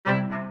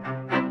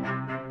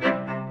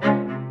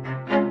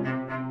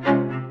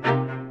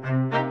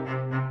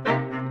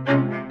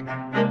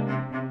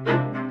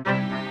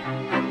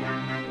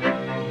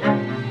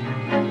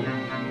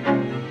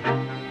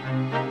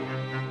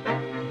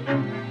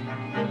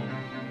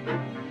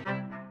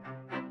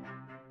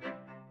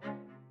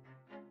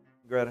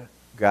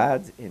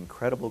God's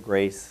Incredible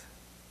Grace,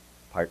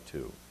 Part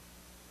 2.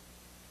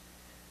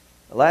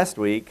 Last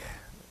week,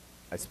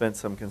 I spent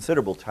some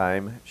considerable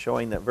time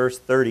showing that verse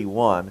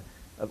 31,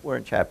 we're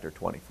in chapter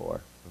 24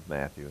 of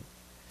Matthew,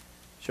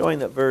 showing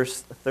that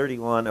verse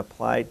 31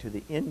 applied to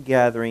the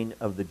ingathering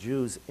of the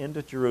Jews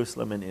into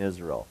Jerusalem and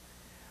Israel.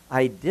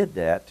 I did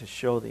that to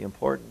show the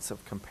importance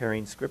of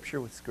comparing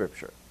Scripture with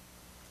Scripture.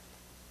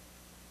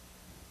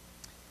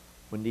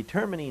 When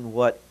determining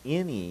what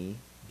any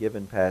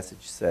given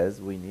passage says,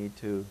 we need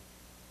to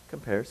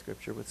compare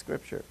Scripture with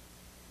Scripture.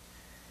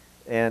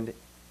 And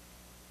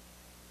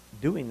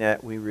doing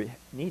that, we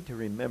need to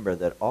remember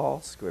that all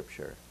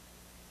Scripture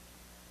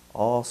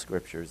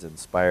is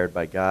inspired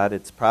by God.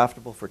 It's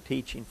profitable for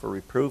teaching, for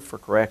reproof, for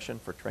correction,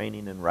 for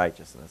training in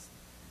righteousness.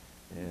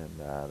 And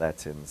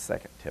that's in 2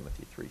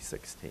 Timothy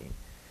 3:16.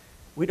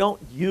 We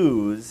don't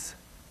use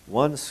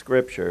one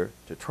Scripture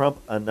to trump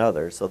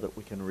another so that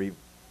we can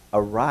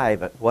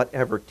arrive at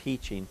whatever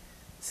teaching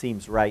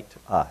seems right to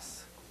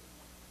us.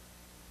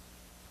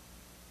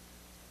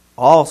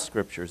 All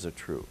Scriptures are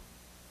true.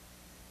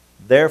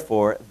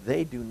 Therefore,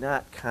 they do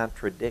not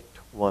contradict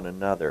one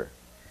another.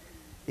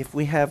 If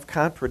we have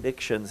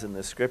contradictions in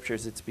the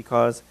Scriptures, it's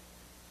because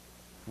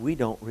we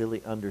don't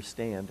really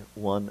understand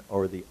one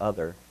or the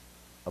other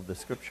of the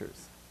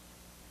Scriptures.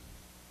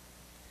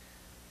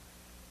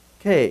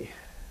 Okay,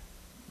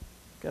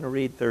 I'm going to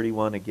read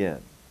 31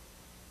 again,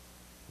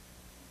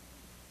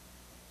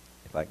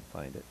 if I can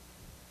find it.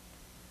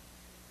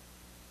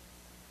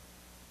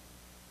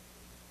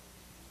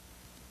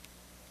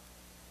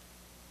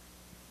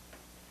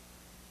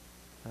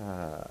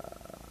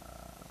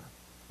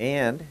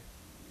 And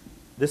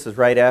this is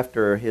right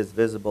after his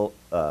visible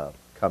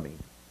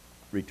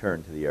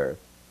return to the earth.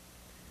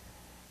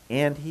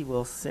 And he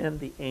will send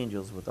the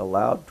angels with a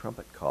loud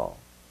trumpet call,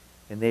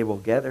 and they will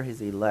gather his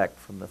elect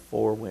from the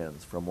four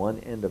winds, from one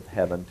end of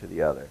heaven to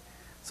the other.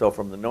 So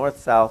from the north,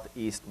 south,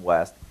 east,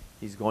 west,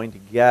 he's going to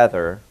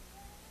gather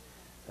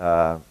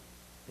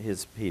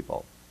his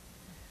people.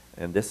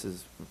 And this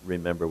is,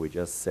 remember we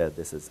just said,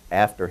 this is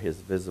after his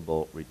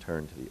visible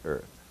return to the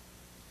earth.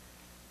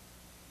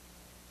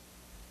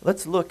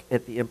 Let's look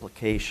at the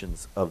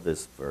implications of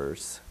this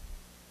verse,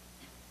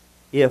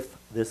 if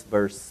this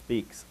verse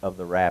speaks of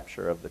the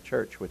rapture of the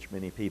church, which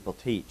many people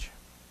teach.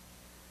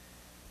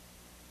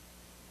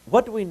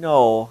 What do we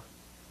know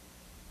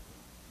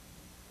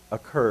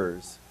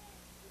occurs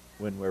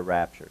when we're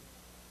raptured,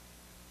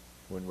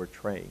 when we're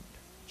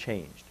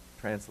changed,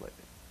 translated?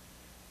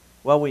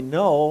 Well, we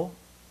know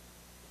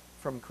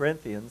from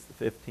Corinthians,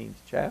 the 15th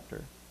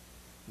chapter,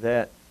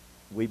 that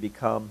we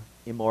become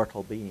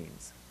immortal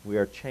beings. We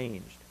are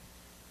changed.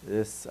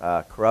 This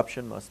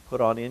corruption must put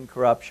on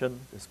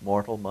incorruption. This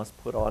mortal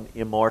must put on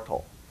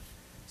immortal.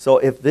 So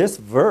if this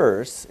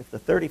verse, if the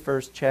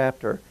 31st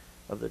chapter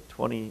of the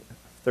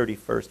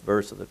 31st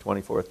verse of the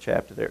 24th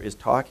chapter there is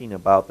talking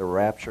about the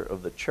rapture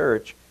of the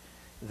church,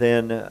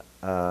 then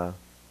all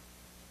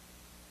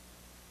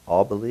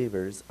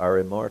believers are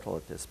immortal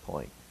at this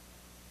point.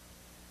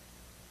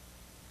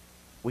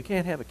 We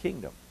can't have a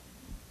kingdom.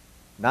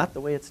 Not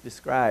the way it's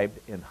described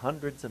in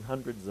hundreds and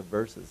hundreds of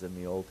verses in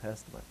the Old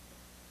Testament,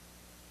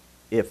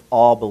 if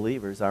all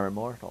believers are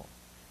immortal.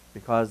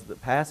 Because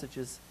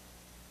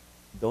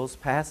those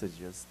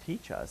passages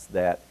teach us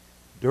that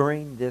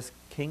during this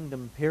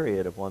kingdom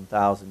period of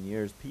 1,000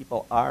 years,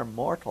 people are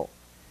mortal.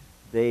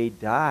 They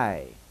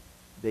die.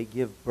 They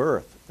give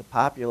birth. The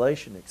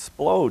population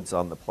explodes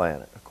on the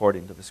planet,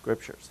 according to the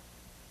Scriptures,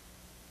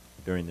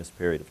 during this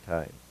period of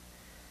time.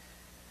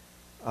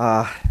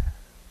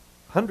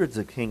 Hundreds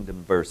of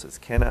kingdom verses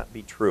cannot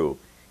be true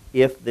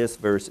if this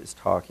verse is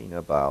talking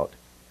about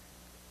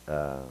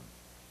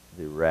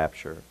the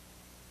rapture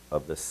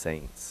of the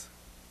saints.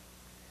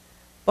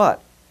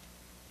 But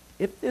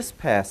if this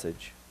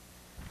passage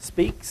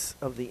speaks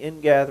of the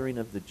ingathering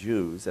of the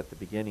Jews at the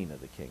beginning of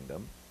the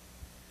kingdom,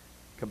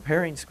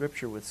 comparing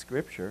Scripture with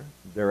Scripture,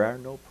 there are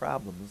no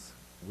problems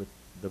with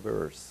the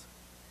verse.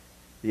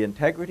 The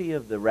integrity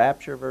of the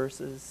rapture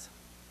verses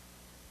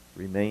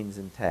remains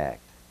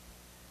intact.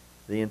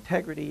 The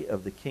integrity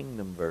of the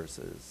kingdom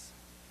verses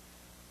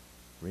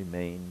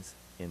remains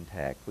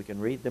intact. We can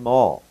read them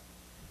all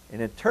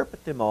and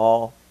interpret them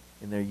all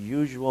in their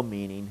usual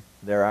meaning.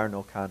 There are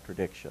no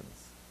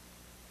contradictions.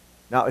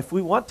 Now, if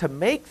we want to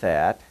make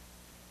that,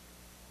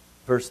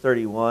 verse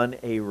 31,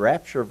 a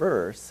rapture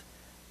verse,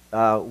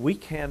 we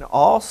can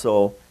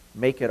also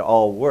make it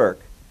all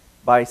work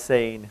by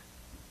saying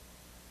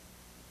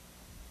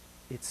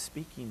it's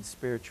speaking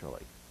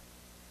spiritually.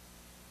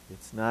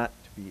 It's not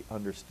to be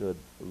understood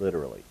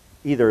literally,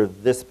 either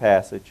this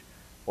passage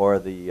or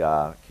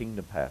the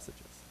kingdom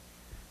passages.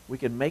 We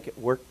can make it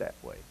work that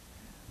way.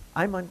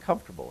 I'm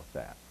uncomfortable with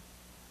that.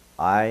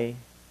 I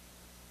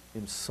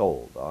am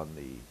sold on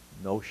the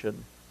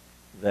notion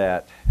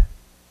that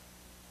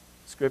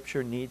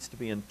Scripture needs to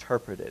be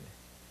interpreted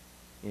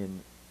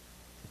in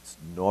its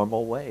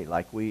normal way,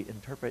 like we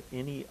interpret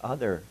any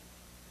other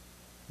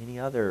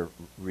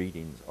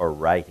readings or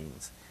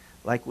writings,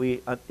 like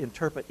we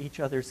interpret each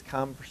other's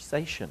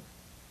conversation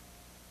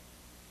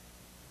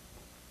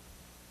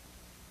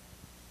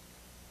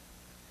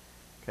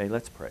Okay,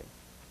 let's pray.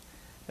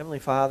 Heavenly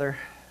Father,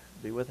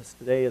 be with us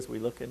today as we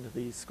look into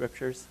these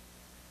scriptures.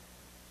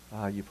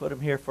 You put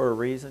them here for a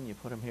reason. You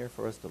put them here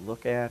for us to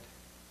look at.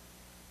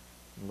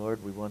 And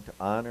Lord, we want to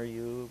honor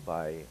you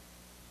by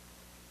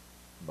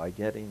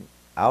getting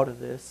out of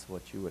this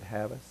what you would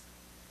have us.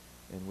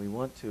 And we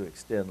want to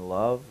extend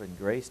love and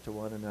grace to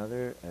one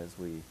another as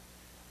we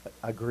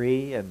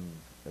agree and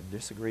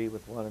disagree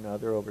with one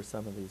another over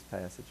some of these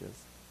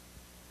passages.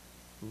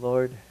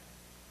 Lord,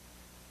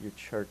 your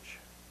church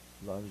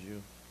loves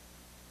you.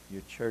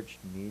 Your church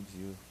needs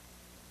you.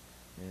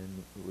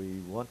 And we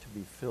want to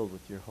be filled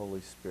with your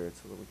Holy Spirit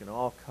so that we can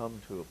all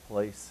come to a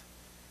place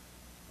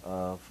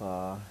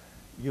of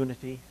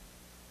unity,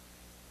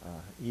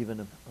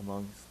 even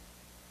amongst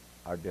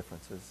our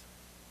differences.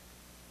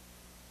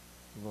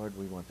 Lord,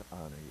 we want to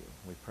honor you.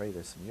 We pray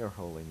this in your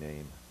holy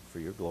name, for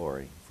your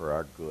glory, for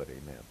our good.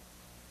 Amen.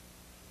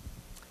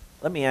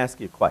 Let me ask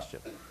you a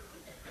question.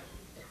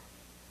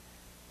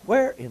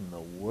 Where in the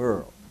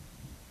world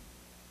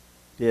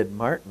did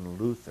Martin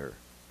Luther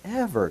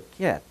ever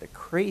get the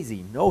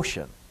crazy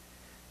notion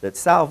that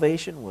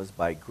salvation was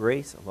by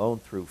grace alone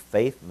through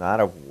faith, not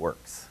of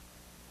works?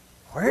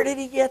 Where did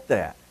he get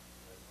that?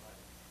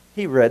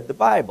 He read the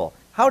Bible.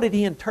 How did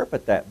he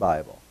interpret that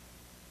Bible?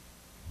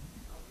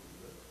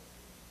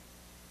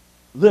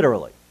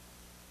 Literally.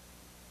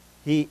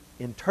 He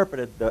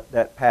interpreted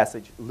that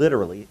passage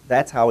literally.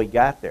 That's how he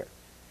got there.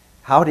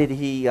 How did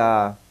he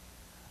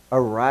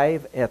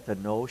arrive at the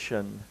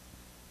notion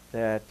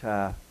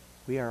that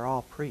we are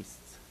all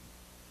priests?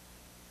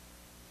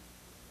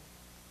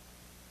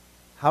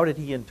 How did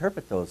he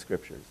interpret those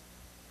scriptures?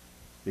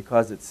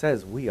 Because it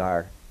says we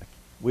are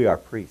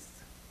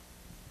priests.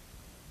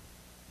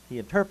 He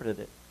interpreted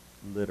it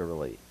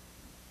literally.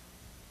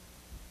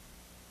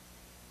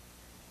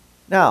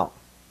 Now,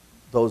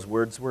 those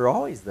words were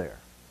always there.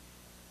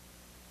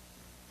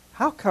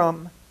 How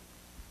come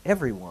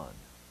everyone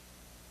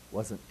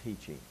wasn't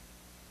teaching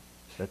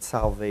that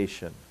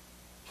salvation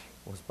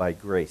was by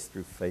grace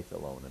through faith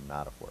alone and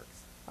not of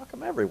works? How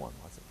come everyone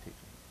wasn't teaching?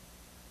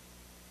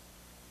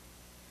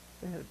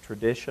 They had a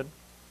tradition,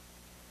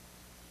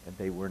 and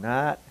they were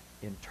not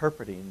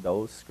interpreting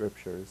those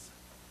scriptures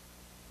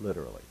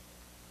literally.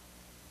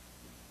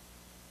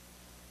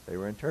 They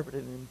were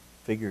interpreting them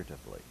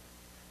figuratively.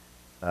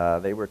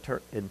 They were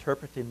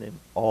interpreting them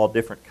all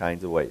different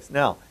kinds of ways.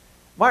 Now,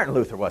 Martin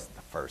Luther wasn't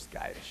the first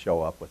guy to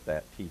show up with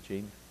that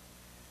teaching.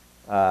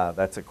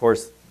 That's, of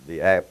course, the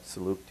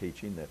absolute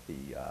teaching that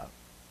the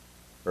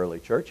early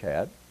church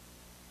had.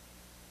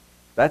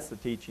 That's the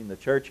teaching the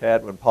church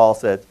had when Paul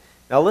said,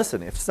 now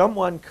listen, if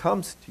someone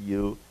comes to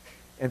you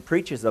and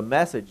preaches a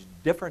message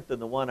different than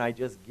the one I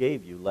just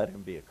gave you, let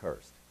him be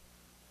accursed.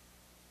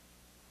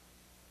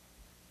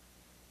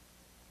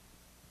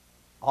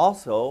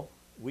 Also,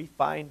 we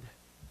find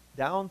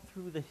down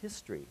through the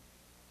history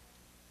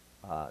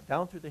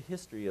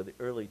of the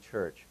early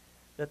church,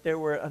 that there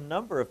were a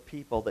number of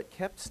people that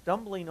kept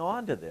stumbling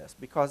onto this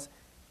because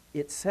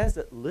it says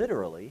it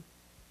literally,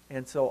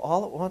 and so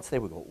all at once they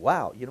would go,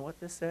 wow, you know what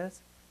this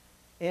says?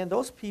 And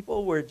those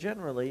people were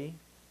generally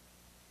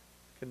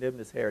condemned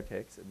as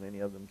heretics, and many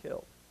of them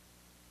killed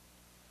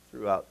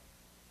throughout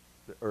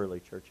the early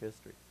church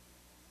history.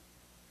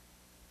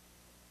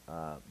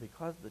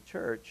 Because the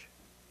church,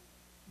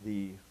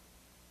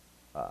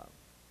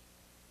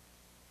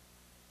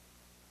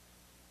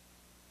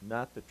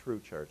 not the true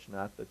church,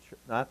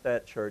 not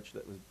that church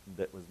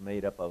that was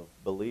made up of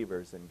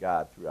believers in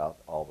God throughout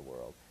all the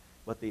world,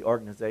 but the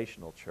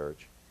organizational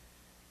church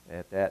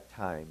at that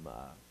time,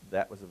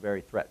 that was a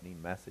very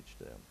threatening message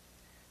to them.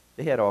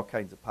 They had all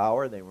kinds of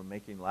power. They were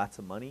making lots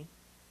of money,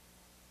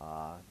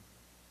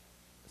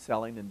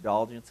 selling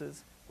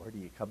indulgences. Where do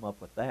you come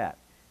up with that?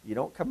 You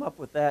don't come up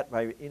with that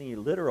by any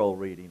literal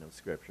reading of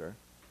Scripture.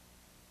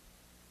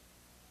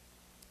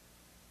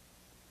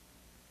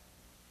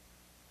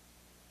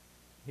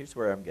 Here's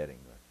where I'm going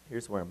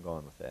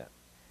with that.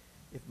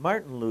 If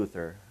Martin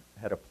Luther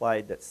had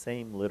applied that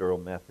same literal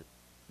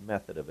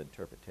method of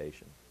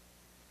interpretation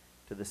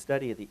to the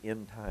study of the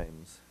end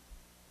times,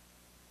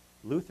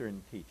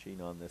 Lutheran teaching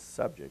on this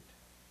subject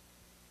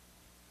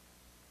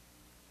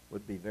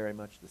would be very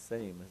much the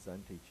same as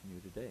I'm teaching you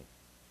today.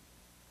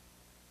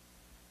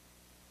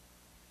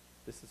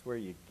 This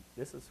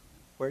is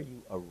where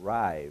you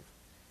arrive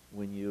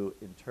when you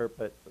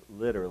interpret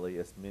literally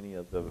as many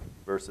of the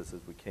verses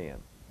as we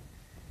can.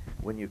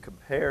 When you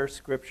compare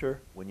Scripture,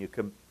 when you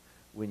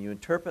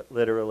interpret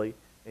literally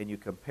and you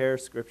compare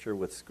Scripture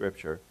with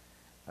Scripture,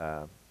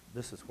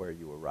 this is where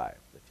you arrive,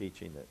 the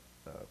teaching that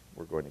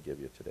we're going to give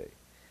you today.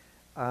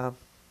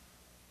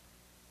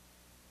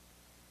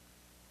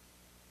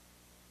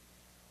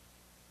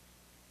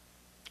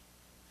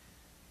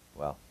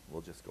 Well,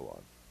 we'll just go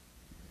on.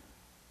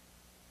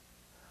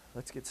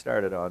 Let's get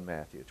started on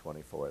Matthew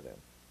 24 then.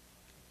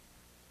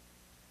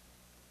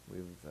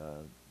 We've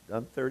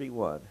done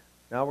 31.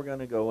 Now we're going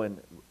to go in,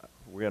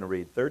 we're going to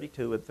read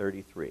 32 and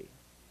 33.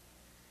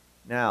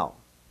 Now,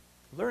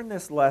 learn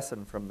this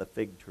lesson from the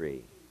fig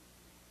tree.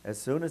 As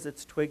soon as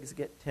its twigs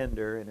get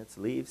tender and its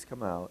leaves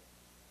come out,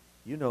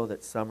 you know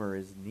that summer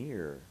is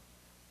near.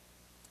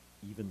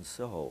 Even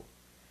so,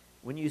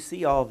 when you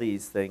see all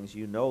these things,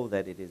 you know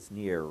that it is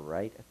near,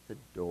 right at the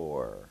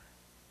door.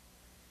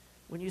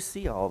 When you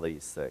see all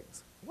these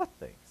things, what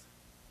things?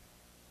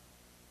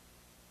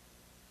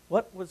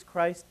 What was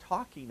Christ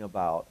talking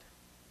about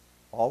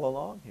all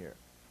along here?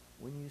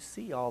 When you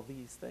see all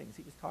these things,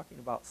 he was talking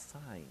about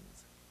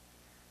signs.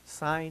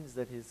 Signs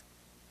that his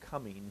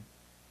coming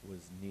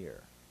was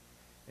near.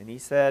 And he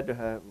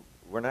said,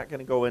 we're not going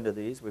to go into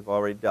these, we've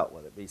already dealt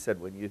with it. But he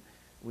said, when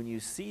you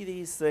see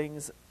these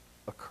things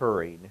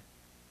occurring,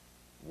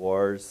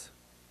 wars,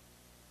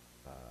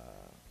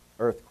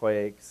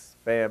 earthquakes,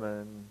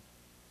 famine,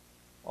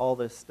 all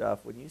this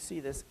stuff, when you see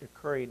this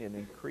occurring in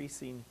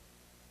increasing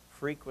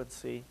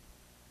frequency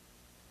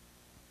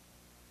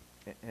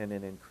and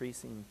in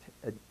increasing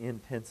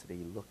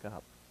intensity, look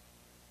up.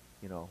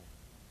 You know,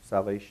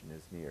 salvation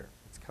is near.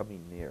 It's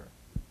coming near.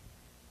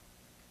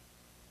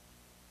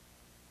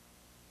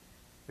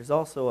 There's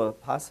also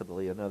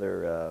possibly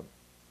another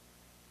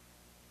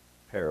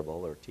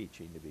parable or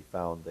teaching to be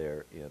found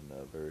there in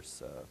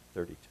verse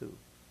 32.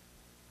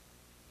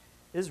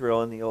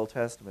 Israel in the Old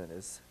Testament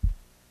is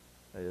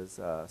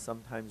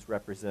sometimes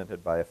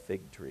represented by a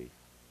fig tree.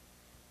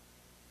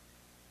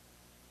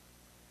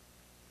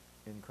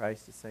 And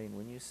Christ is saying,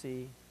 when you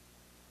see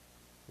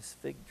this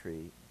fig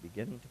tree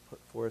beginning to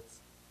put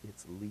forth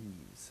its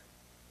leaves,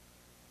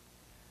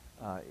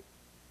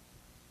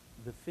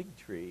 the fig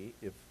tree,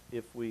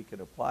 if we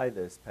can apply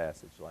this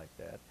passage like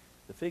that,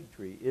 the fig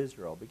tree,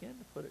 Israel, began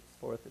to put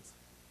forth its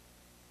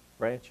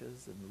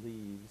branches and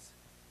leaves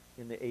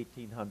in the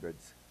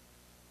 1800s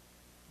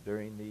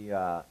during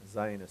the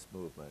Zionist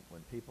movement,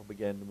 when people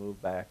began to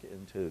move back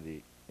into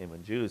and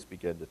when Jews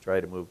began to try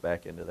to move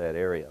back into that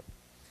area.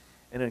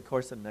 And of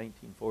course, in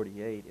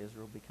 1948,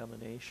 Israel became a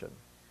nation.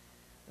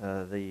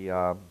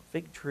 The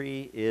fig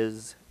tree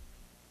is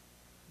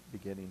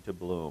beginning to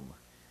bloom.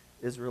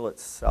 Israel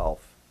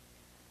itself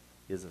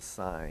is a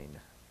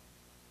sign.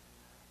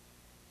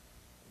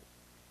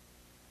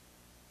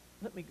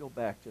 Let me go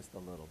back just a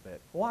little bit.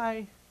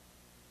 What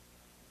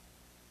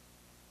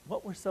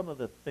were some of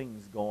the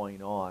things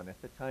going on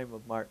at the time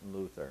of Martin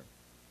Luther?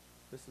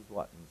 This is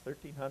what, in the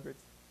 1300s?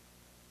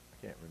 I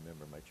can't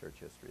remember my church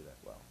history that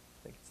well.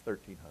 I think it's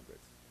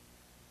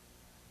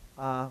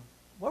 1300s.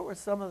 What were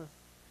some of the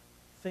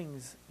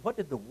things, what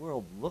did the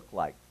world look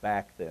like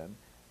back then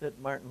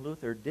that Martin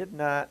Luther did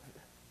not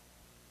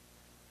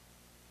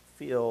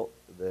feel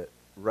the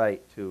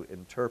right to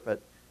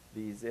interpret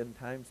these end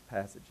times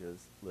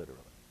passages literally?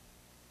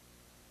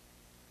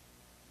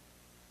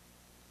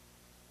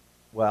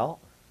 Well,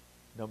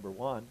 number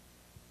one,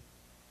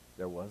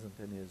 there wasn't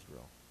an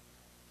Israel.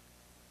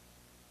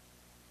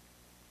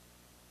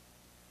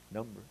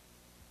 In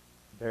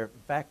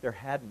fact, there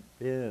hadn't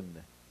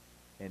been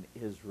an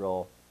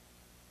Israel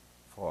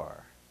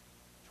for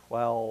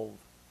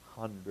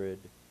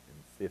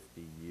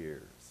 1,250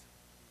 years.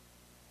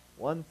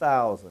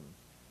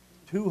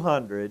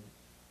 1,200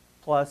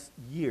 plus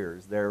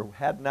years, there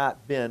had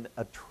not been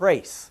a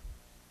trace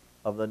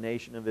of the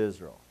nation of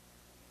Israel.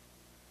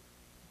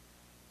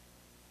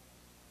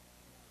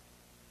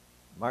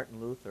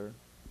 Martin Luther,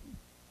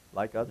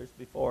 like others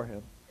before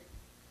him,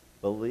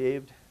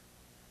 believed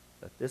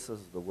that this is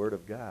the Word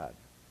of God.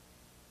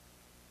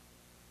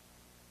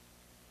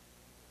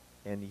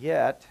 And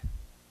yet,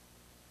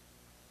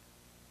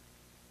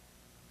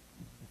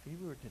 if he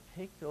were to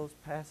take those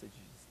passages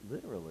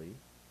literally,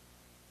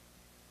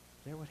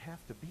 there would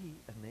have to be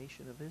a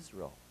nation of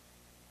Israel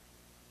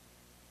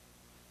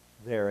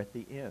there at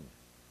the end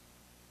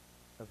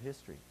of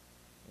history.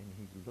 And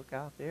you look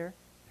out there,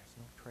 there's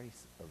no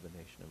trace of the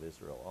nation of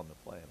Israel on the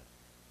planet.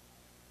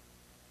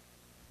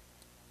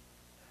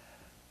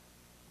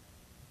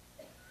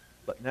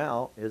 But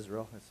now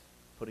Israel is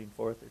putting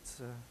forth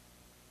its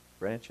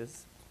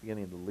branches,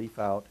 beginning to leaf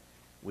out.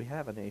 We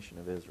have a nation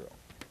of Israel.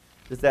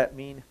 Does that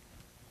mean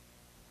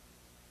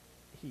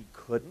he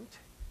couldn't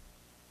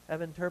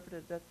have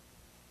interpreted that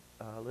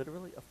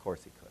literally? Of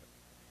course he could.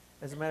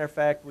 As a matter of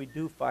fact, we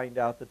do find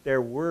out that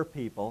there were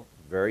people,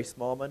 very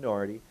small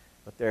minority,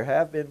 but there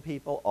have been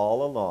people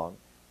all along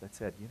that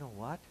said, you know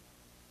what?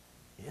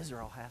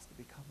 Israel has to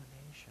become a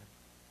nation.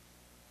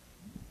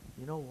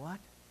 You know what?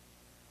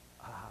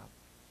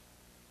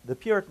 The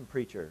Puritan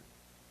preacher,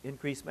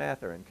 Increase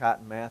Mather and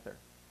Cotton Mather,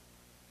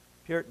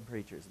 Puritan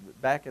preachers,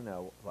 back in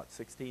the,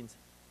 16s,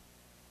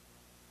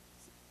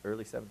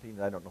 early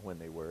 17s, I don't know when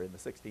they were, in the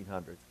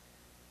 1600s,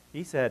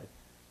 he said,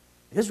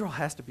 Israel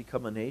has to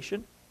become a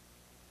nation.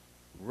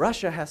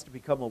 Russia has to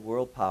become a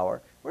world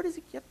power. Where does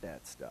he get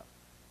that stuff?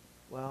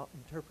 Well,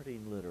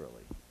 interpreting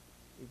literally.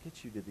 It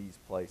gets you to these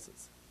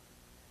places.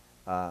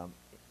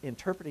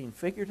 Interpreting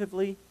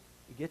figuratively,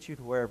 it gets you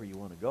to wherever you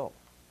want to go.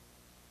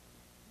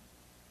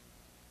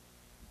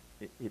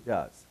 It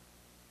does.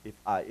 If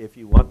I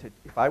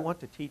want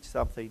to teach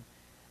something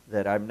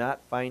that I'm not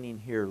finding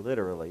here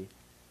literally,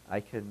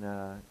 I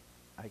can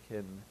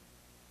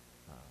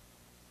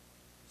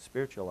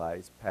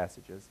spiritualize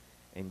passages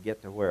and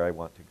get to where I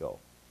want to go.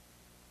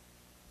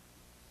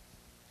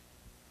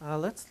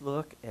 Let's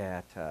look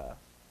at,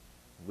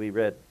 we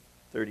read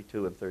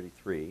 32 and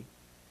 33.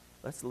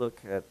 Let's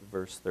look at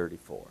verse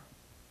 34.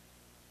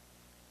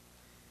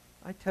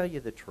 I tell you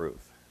the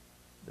truth.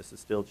 This is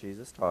still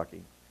Jesus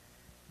talking.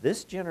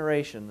 This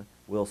generation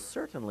will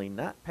certainly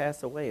not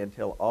pass away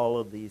until all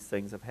of these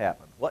things have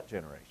happened. What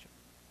generation?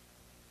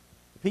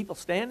 The people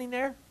standing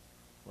there?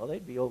 Well,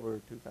 they'd be over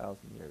 2,000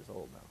 years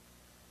old now.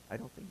 I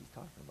don't think he's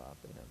talking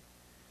about them.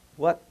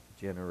 What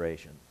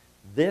generation?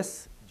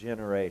 This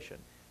generation.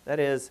 That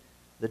is,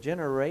 the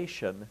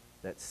generation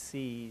that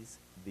sees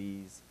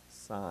these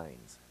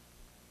signs.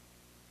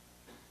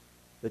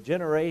 The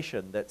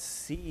generation that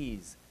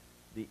sees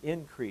the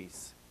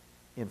increase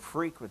in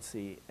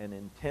frequency and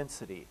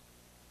intensity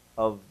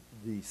of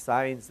the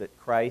signs that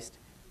Christ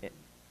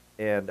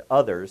and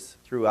others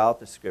throughout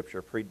the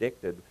Scripture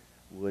predicted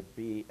would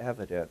be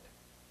evident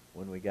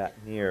when we got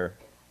near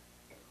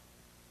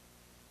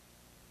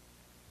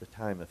the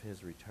time of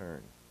his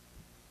return.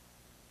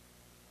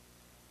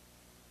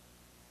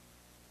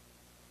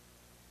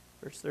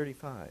 Verse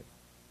 35.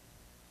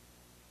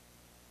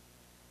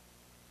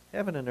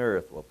 Heaven and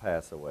earth will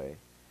pass away,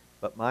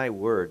 but my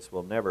words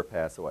will never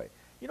pass away.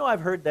 You know,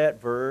 I've heard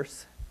that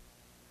verse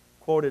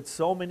quoted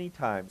so many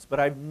times, but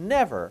I've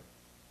never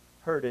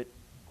heard it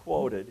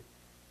quoted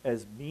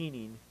as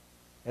meaning,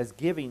 as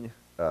giving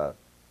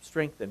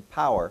strength and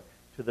power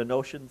to the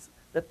notions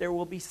that there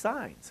will be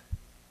signs.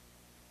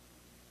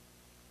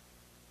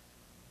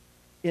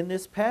 In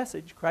this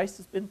passage, Christ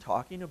has been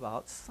talking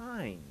about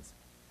signs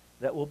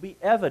that will be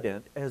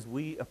evident as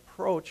we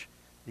approach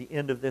the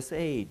end of this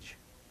age.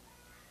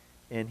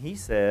 And he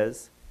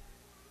says,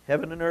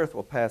 heaven and earth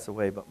will pass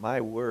away, but my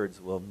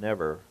words will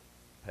never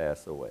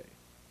pass away.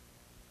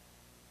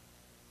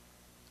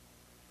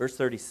 Verse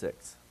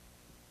 36.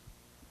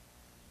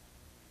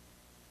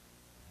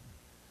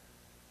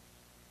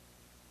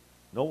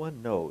 No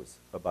one knows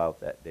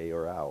about that day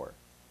or hour,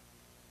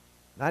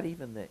 not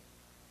even the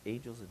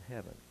angels in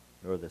heaven,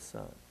 nor the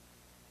Son,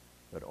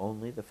 but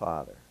only the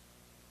Father.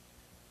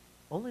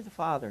 Only the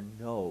Father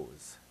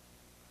knows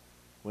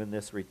when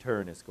this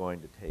return is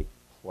going to take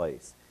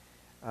place.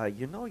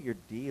 You know you're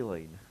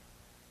dealing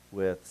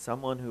with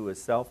someone who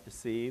is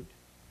self-deceived,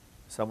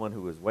 someone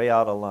who is way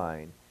out of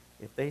line,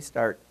 if they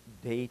start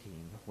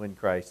dating when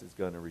Christ is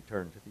going to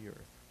return to the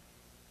earth.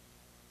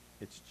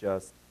 It's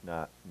just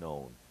not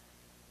known.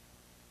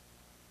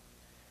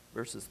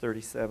 Verses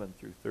 37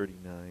 through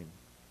 39.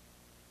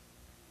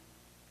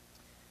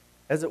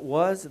 As it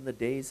was in the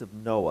days of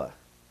Noah,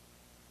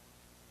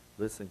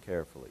 listen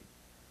carefully,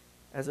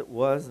 as it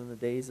was in the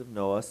days of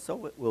Noah,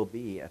 so it will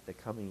be at the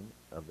coming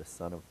of the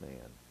Son of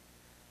Man.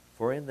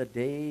 For in the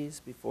days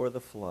before the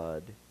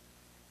flood,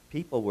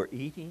 people were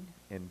eating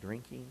and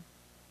drinking,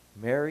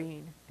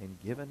 marrying and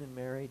given in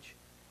marriage,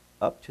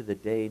 up to the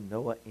day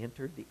Noah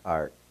entered the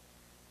ark,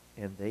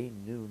 and they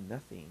knew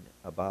nothing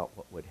about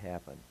what would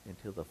happen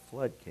until the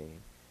flood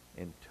came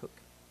and took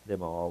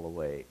them all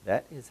away.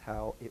 That is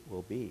how it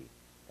will be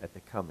at the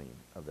coming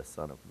of the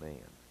Son of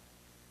Man.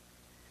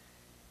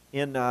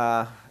 In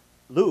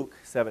Luke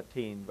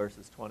 17,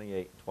 verses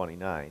 28 and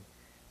 29,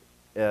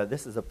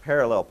 this is a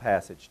parallel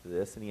passage to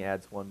this, and he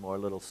adds one more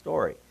little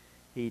story.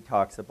 He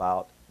talks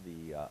about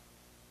the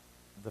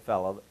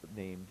fellow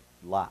named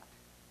Lot.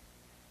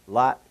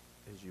 Lot,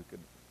 as you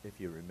could, if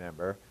you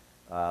remember,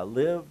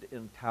 lived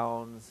in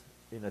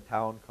a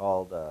town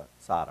called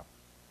Sodom,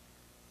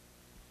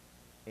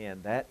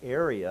 and that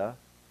area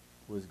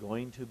was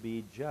going to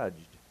be judged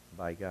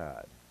by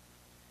God.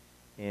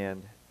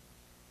 And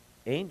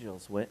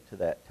angels went to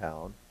that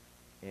town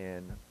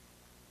and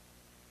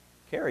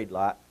carried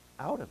Lot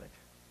out of it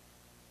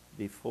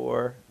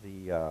before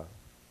the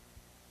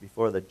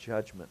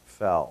judgment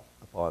fell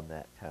upon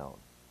that town.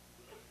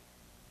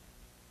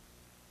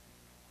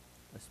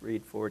 Let's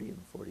read 40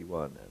 and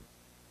 41 then.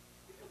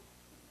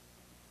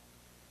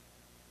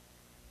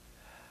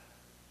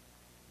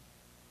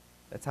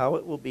 That's how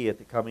it will be at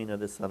the coming of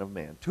the Son of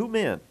Man. 2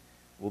 men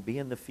will be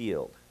in the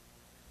field.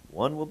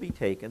 One will be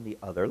taken, the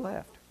other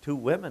left. 2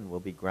 women will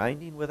be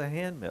grinding with a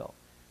handmill.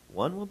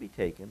 One will be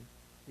taken,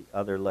 the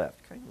other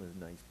left. Kind of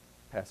a nice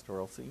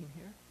pastoral scene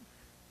here.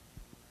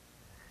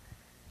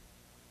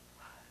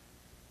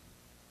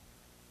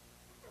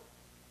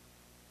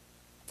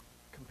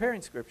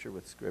 Comparing Scripture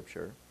with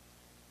Scripture,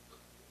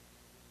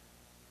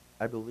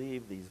 I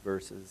believe these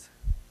verses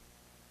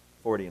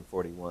 40 and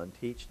 41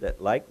 teach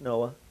that like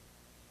Noah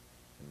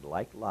and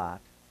like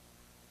Lot,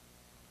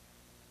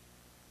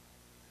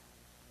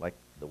 like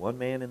the one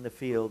man in the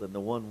field and the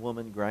one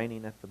woman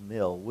grinding at the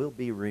mill, will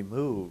be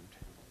removed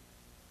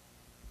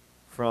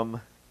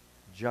from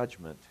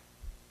judgment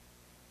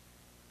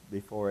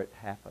before it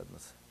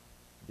happens.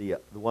 The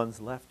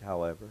ones left,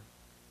 however,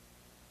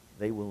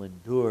 they will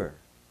endure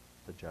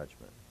the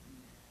judgment.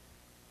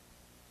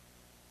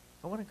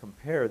 I want to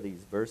compare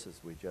these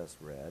verses we just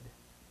read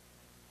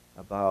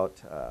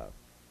about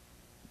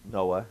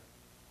Noah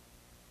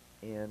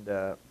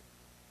and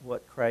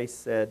what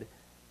Christ said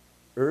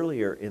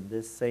earlier in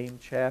this same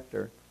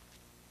chapter,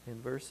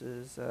 in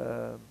verses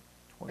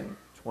 20,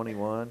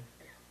 21,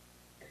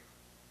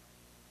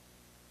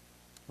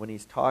 when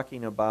he's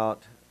talking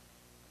about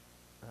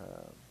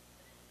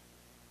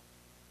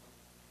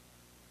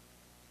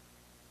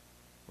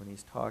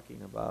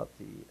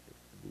the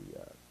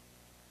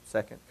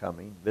second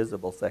coming,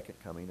 visible second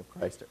coming of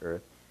Christ to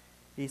earth,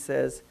 he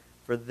says,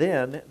 "For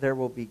then there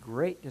will be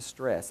great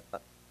distress,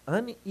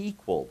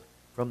 unequaled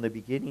from the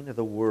beginning of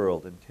the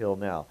world until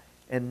now,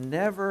 and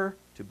never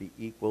to be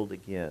equaled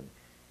again.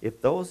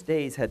 If those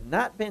days had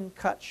not been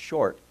cut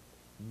short,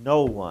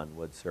 no one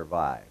would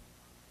survive.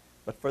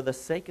 But for the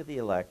sake of the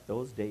elect,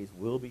 those days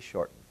will be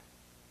shortened."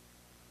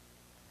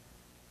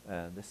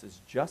 And this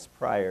is just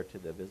prior to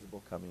the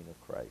visible coming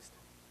of Christ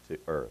to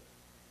earth.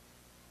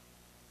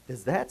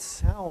 Does that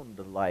sound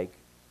like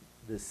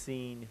the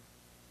scene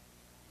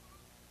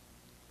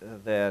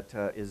that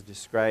is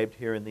described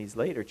here in these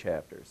later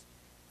chapters,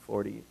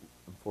 40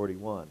 and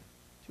 41?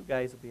 Two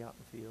guys will be out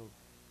in the field.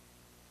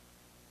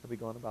 They'll be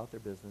going about their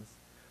business.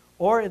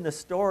 Or in the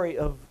story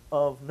of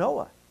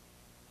Noah,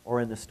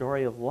 or in the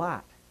story of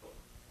Lot.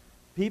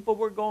 People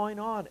were going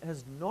on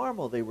as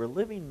normal. They were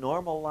living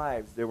normal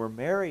lives. They were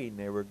marrying.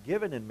 They were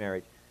given in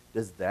marriage.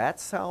 Does that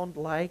sound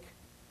like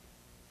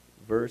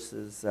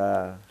verses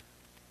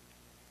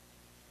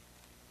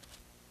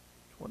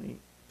 20,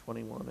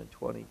 21, and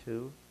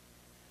 22?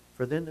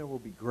 "For then there will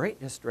be great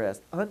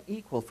distress,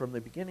 unequal from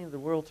the beginning of the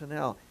world to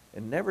now,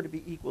 and never to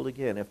be equaled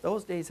again. If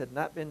those days had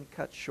not been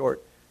cut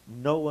short,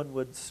 no one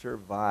would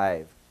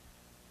survive."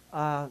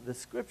 The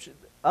scripture,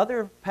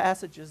 other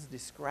passages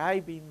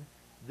describing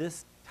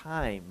this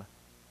time,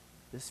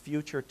 this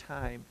future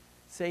time,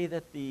 say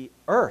that the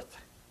earth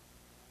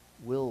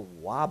will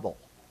wobble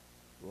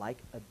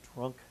like a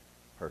drunk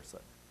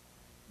person.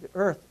 The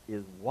earth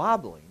is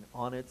wobbling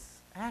on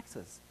its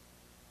axis.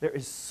 There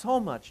is so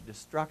much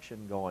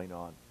destruction going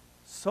on,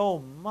 so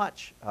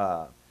much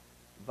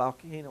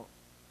volcano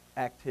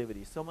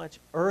activity, so much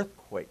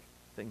earthquake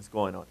things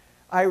going on.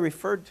 I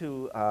referred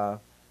to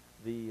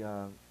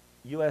the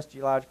U.S.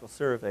 Geological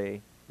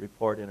Survey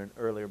report in an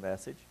earlier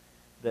message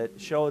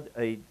that showed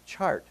a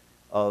chart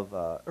of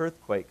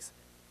earthquakes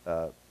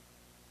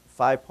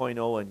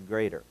 5.0 and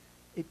greater.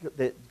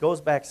 It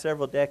goes back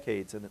several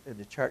decades, and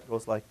the chart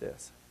goes like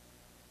this.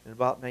 In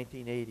about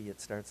 1980, it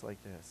starts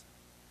like this.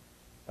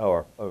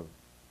 Or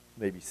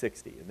maybe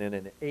 60. And then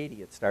in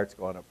 80, it starts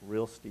going up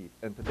real steep.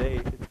 And today,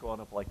 it's going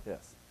up like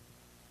this.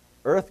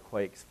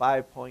 Earthquakes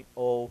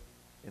 5.0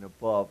 and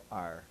above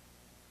are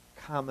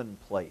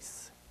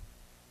commonplace.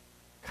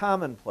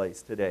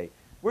 Commonplace today.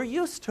 We're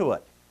used to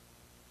it.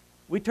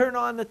 We turn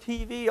on the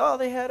TV, oh,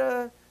 they had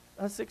a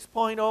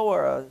 6.0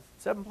 or a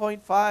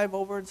 7.5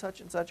 over in such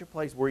and such a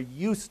place. We're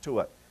used to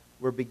it.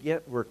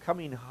 We're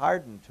coming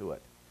hardened to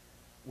it.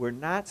 We're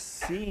not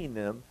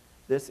seeing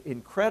this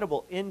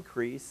incredible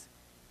increase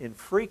in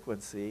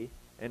frequency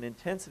and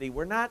intensity.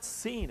 We're not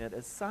seeing it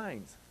as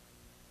signs.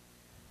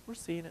 We're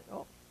seeing it,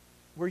 oh,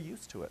 we're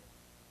used to it.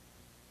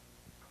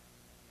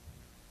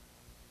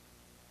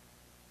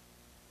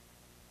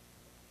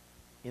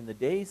 In the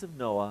days of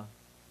Noah,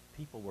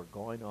 people were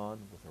going on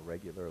with a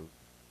regular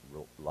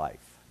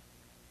life.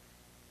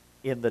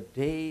 In the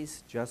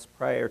days just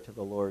prior to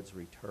the Lord's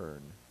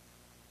return,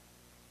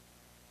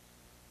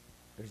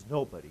 there's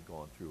nobody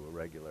going through a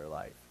regular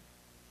life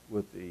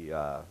with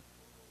the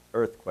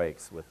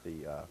earthquakes, with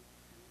the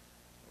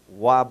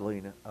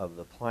wobbling of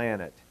the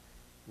planet,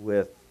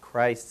 with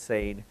Christ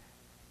saying,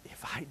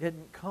 if I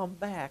didn't come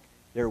back,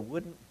 there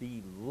wouldn't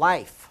be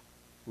life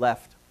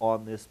left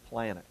on this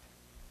planet.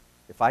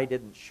 If I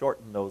didn't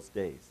shorten those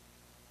days,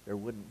 there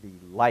wouldn't be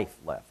life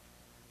left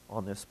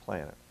on this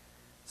planet.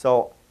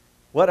 So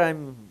what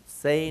I'm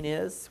saying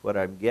is, what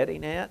I'm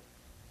getting at,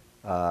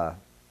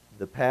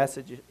 the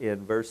passage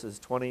in verses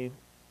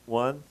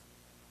 21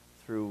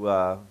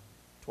 through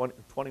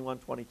 21,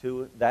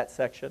 22, that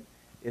section,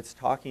 it's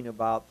talking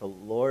about the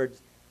Lord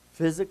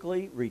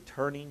physically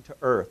returning to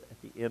earth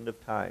at the end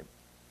of time.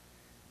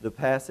 The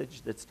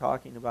passage that's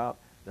talking about,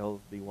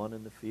 there'll be one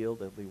in the field,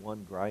 there'll be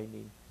one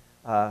grinding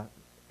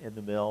in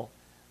the mill,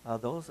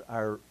 those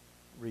are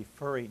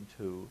referring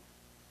to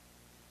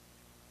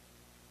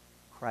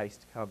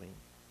Christ coming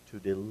to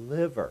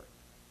deliver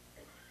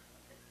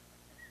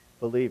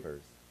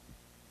believers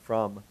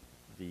from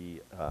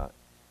the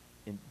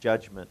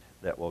judgment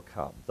that will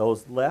come.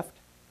 Those left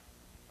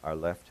are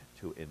left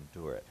to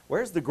endure it.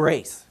 Where's the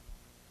grace?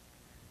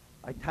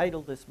 I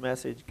titled this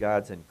message,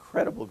 God's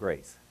Incredible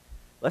Grace.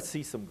 Let's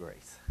see some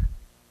grace.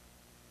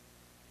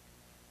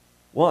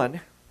 One,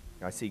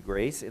 I see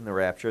grace in the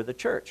rapture of the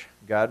church.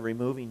 God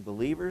removing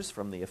believers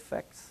from the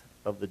effects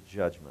of the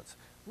judgments.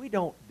 We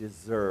don't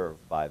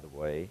deserve, by the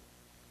way,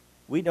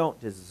 we don't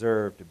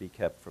deserve to be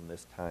kept from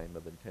this time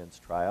of intense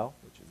trial,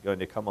 which is going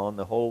to come on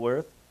the whole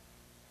earth.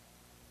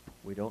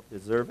 We don't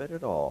deserve it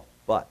at all.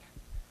 But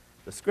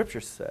the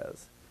Scripture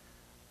says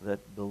that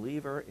the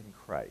believer in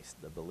Christ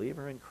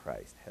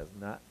has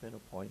not been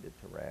appointed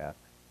to wrath,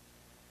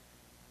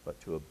 but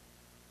to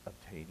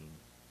obtaining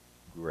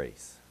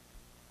grace.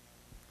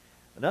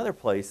 Another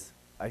place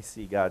I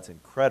see God's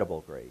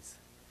incredible grace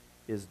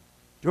is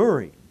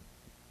during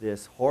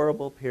this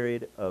horrible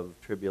period of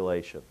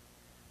tribulation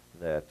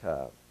that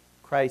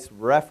Christ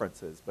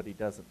references, but he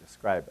doesn't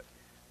describe it.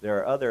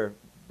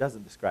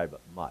 Doesn't describe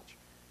it much.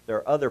 There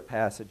are other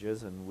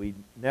passages, and we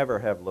never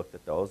have looked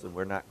at those, and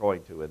we're not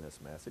going to in this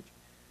message,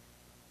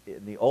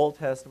 in the Old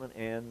Testament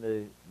and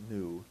the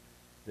New,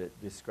 that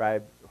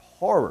describe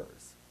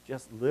horrors,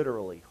 just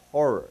literally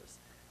horrors,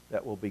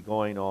 that will be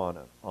going on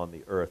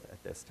the earth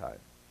at this time.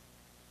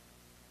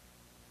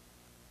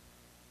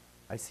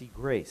 I see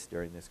grace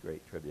during this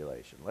great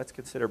tribulation. Let's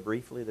consider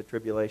briefly the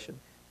tribulation.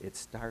 It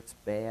starts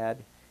bad.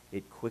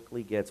 It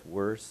quickly gets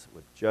worse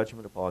with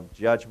judgment upon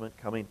judgment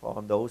coming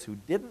upon those who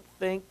didn't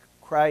think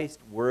Christ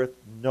worth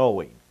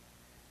knowing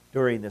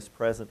during this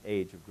present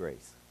age of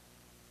grace.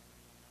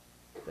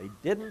 They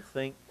didn't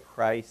think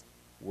Christ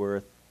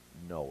worth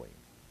knowing.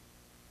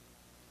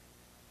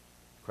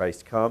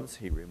 Christ comes,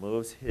 he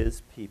removes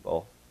his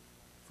people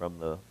from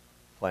the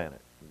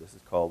planet. This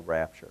is called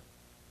rapture.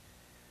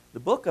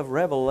 The book of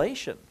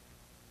Revelation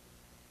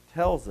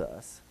tells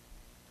us,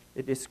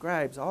 it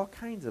describes all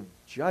kinds of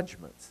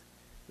judgments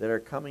that are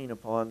coming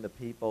upon the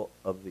people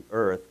of the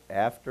earth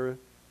after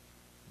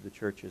the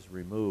church is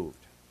removed.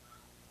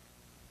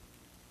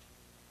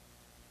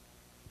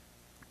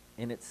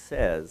 And it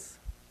says,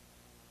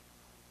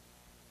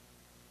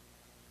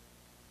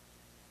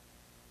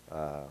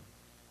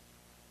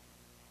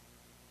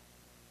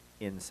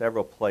 in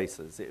several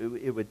places,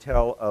 it would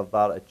tell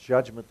about a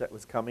judgment that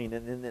was coming,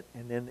 and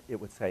then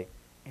it would say,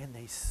 and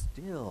they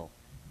still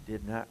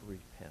did not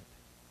repent.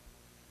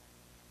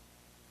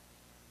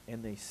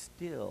 And they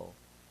still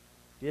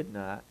did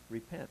not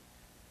repent.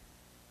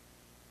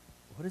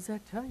 What does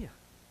that tell you?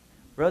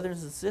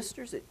 Brothers and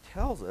sisters, it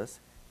tells us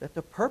that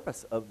the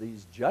purpose of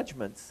these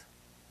judgments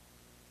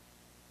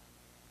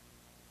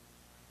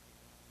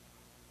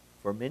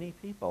for many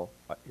people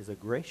is a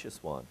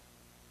gracious one.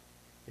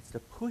 It's to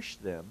push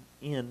them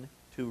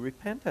into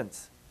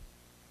repentance,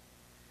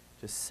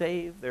 to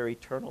save their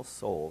eternal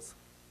souls.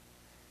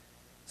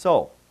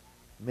 So,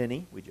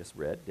 many, we just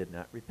read, did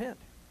not repent.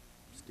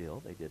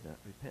 Still, they did not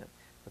repent.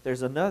 But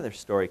there's another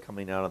story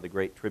coming out of the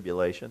Great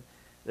Tribulation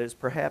that is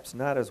perhaps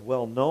not as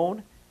well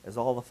known as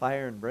all the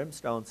fire and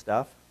brimstone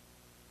stuff,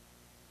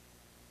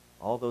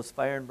 all those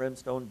fire and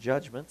brimstone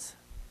judgments,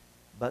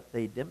 but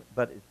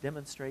it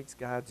demonstrates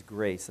God's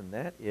grace, and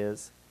that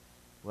is,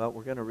 well,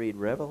 we're going to read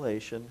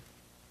Revelation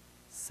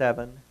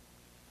 7,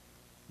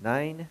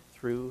 9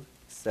 through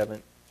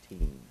 17.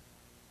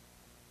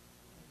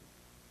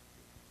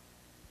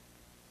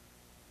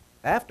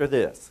 After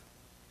this,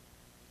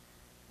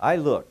 I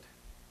looked,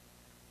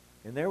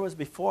 and there was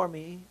before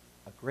me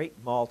a great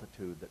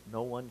multitude that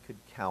no one could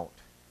count,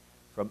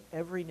 from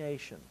every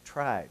nation,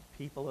 tribe,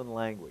 people, and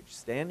language,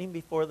 standing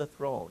before the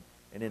throne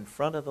and in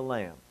front of the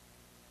Lamb.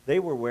 They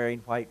were wearing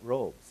white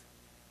robes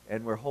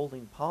and were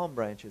holding palm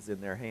branches in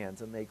their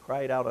hands, and they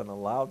cried out in a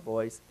loud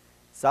voice,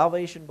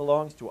 "Salvation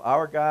belongs to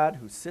our God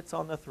who sits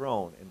on the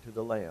throne and to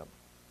the Lamb."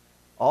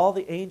 All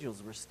the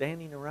angels were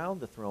standing around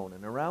the throne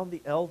and around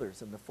the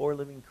elders and the four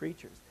living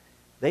creatures.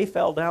 They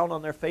fell down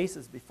on their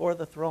faces before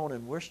the throne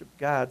and worshiped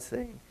God,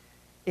 saying,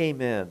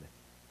 "Amen.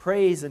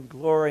 Praise and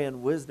glory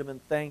and wisdom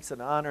and thanks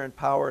and honor and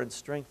power and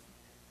strength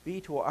be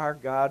to our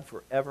God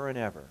forever and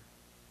ever."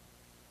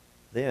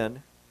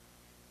 Then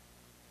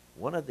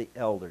one of the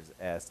elders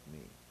asked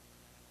me,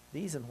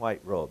 "These in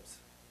white robes,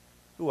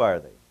 who are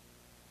they?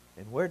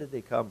 And where did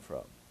they come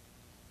from?"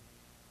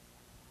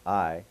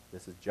 I,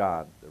 this is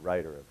John, the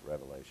writer of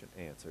Revelation,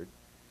 answered,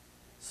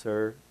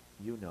 "Sir,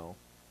 you know."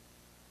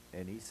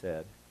 And he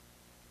said,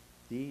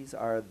 "These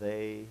are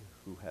they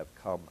who have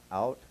come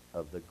out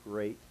of the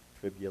great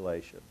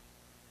tribulation.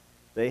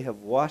 They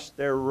have washed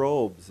their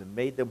robes and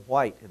made them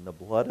white in the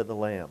blood of the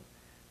Lamb.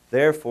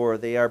 Therefore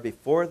they are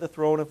before the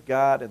throne of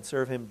God and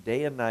serve him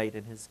day and night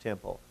in his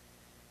temple.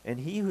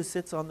 And he who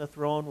sits on the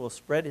throne will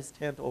spread his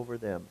tent over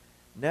them.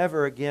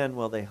 Never again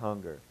will they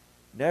hunger.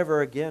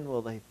 Never again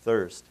will they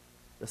thirst.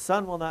 The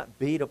sun will not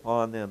beat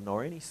upon them,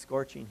 nor any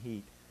scorching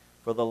heat.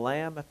 For the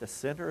Lamb at the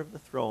center of the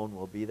throne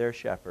will be their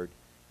shepherd,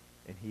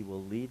 and he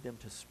will lead them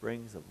to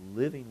springs of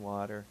living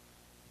water.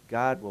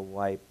 God will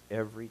wipe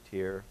every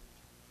tear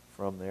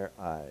from their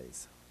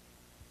eyes."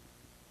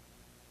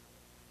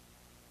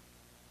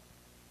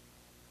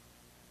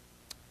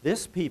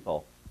 This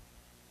people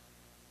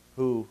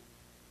who,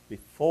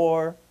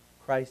 before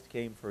Christ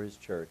came for his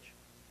church,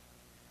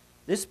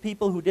 this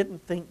people who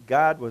didn't think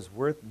God was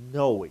worth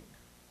knowing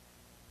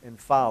and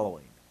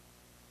following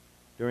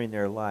during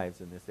their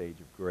lives in this age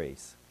of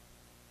grace,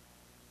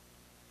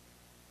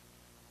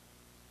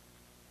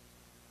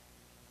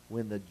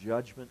 when the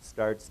judgment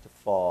starts to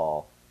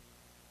fall,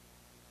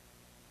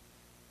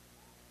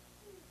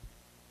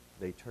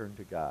 they turn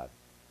to God.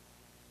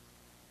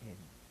 And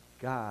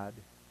God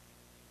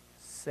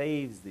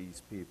saves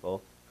these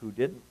people who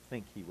didn't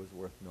think he was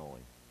worth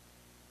knowing,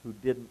 who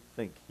didn't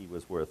think he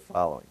was worth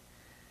following.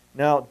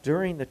 Now,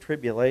 during the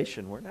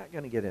tribulation, we're not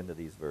going to get into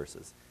these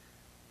verses,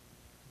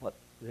 but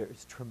there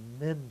is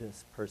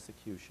tremendous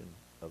persecution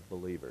of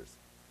believers.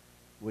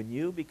 When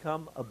you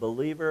become a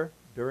believer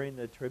during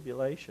the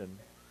tribulation,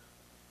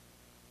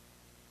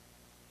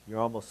 you're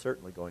almost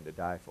certainly going to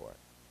die for it.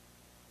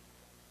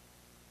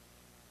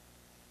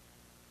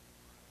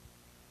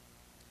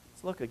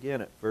 Let's look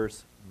again at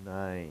verse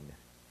 9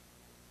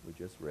 we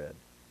just read.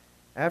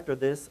 After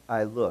this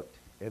I looked,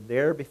 and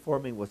there before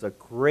me was a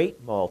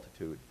great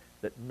multitude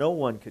that no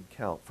one could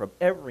count, from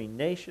every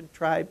nation,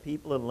 tribe,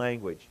 people, and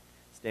language,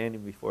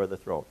 standing before the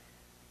throne.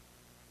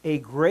 A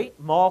great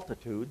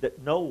multitude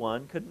that no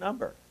one could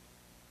number.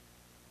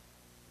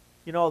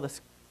 You know,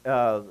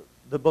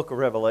 the book of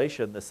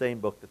Revelation, the same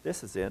book that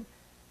this is in,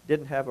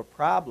 didn't have a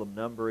problem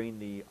numbering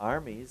the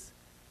armies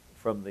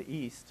from the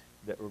east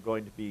that were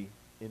going to be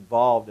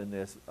involved in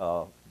this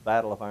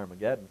Battle of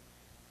Armageddon.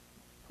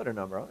 Put a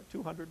number on it,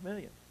 200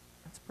 million.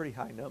 That's a pretty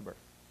high number.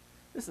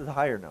 This is a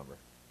higher number,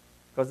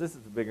 because this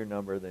is a bigger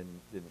number than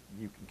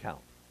you can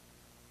count.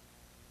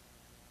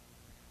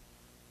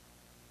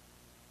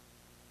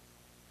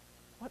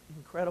 What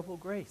incredible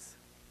grace.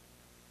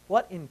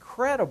 What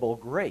incredible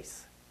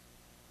grace.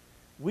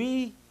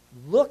 We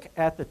look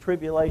at the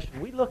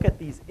tribulation, we look at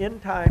these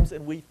end times,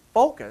 and we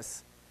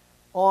focus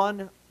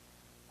on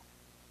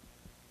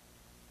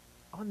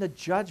the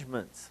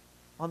judgments,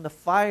 on the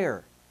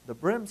fire, the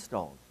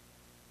brimstone.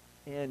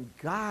 And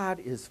God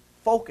is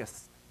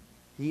focused.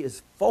 He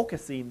is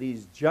focusing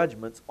these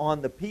judgments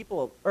on the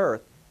people of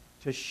earth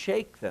to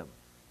shake them,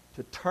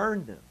 to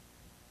turn them,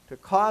 to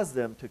cause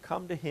them to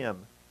come to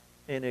Him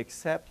and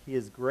accept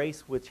His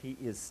grace, which He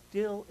is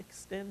still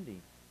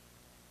extending.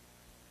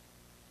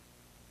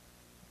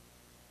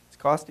 It's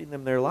costing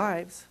them their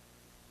lives.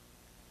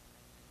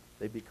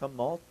 They become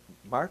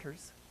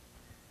martyrs.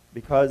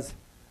 Because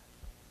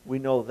we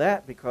know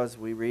that because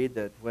we read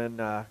that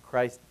when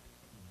Christ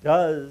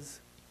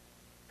does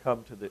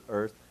come to the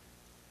earth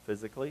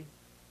physically,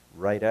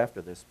 right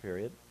after this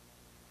period,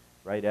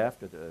 right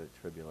after the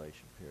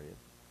tribulation period,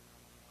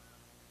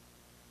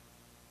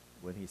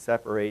 when He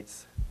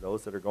separates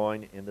those that are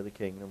going into the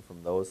kingdom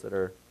from those that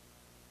are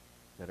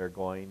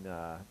going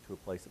to a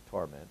place of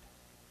torment,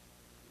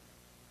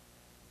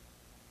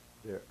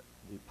 the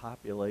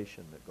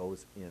population that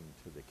goes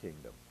into the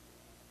kingdom,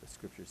 the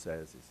Scripture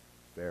says, is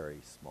very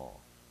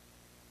small.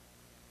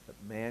 But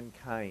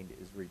mankind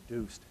is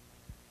reduced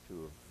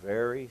to a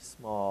very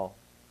small,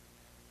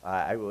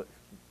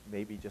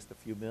 maybe just a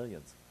few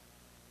millions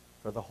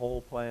for the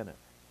whole planet.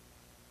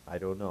 I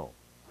don't know.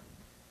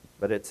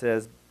 But it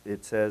says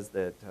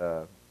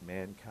that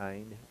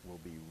mankind will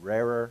be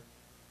rarer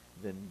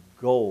than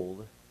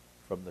gold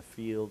from the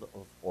field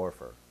of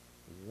Ophir.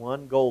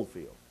 One gold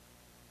field.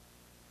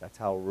 That's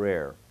how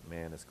rare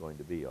man is going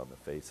to be on the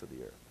face of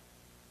the earth.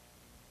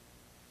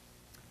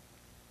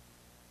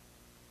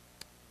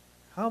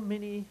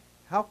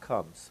 How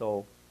come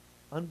so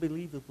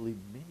unbelievably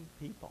many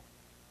people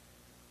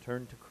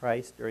turn to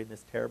Christ during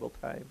this terrible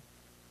time?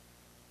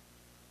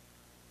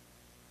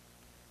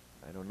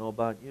 I don't know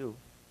about you,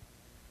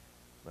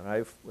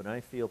 but when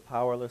I feel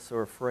powerless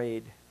or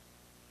afraid,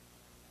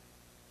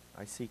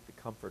 I seek the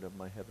comfort of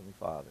my Heavenly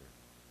Father.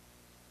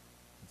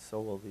 And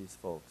so will these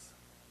folks.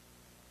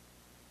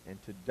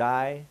 And to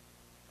die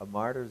a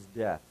martyr's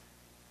death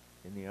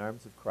in the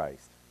arms of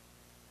Christ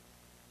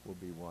will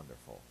be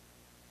wonderful.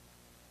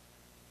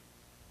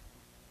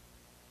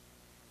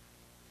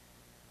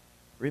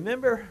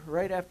 Remember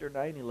right after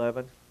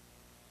 9/11,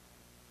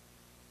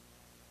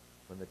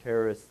 when the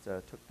terrorists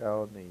took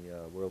down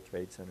the World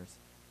Trade Centers?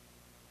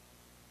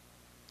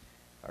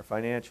 Our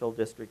financial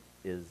district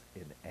is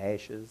in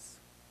ashes.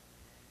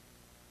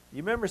 You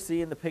remember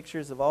seeing the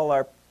pictures of all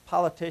our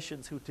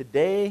politicians who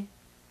today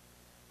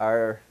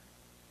are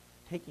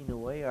taking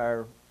away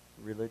our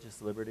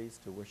religious liberties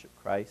to worship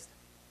Christ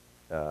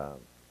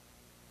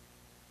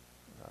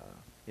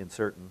in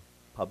certain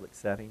public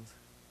settings?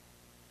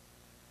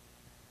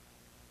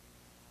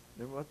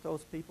 Remember what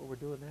those people were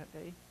doing that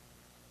day?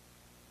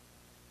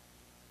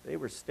 They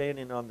were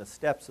standing on the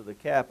steps of the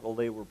Capitol.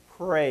 They were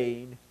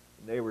praying,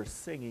 and they were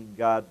singing,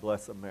 "God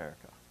Bless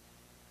America."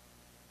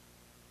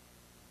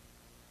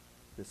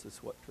 This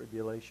is what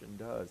tribulation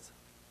does.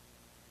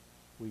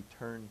 We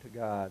turn to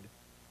God.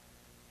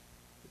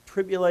 The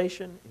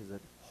tribulation is a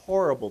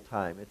horrible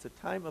time. It's a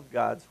time of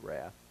God's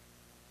wrath.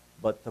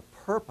 But the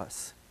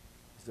purpose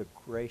is a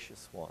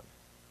gracious one.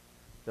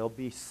 There'll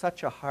be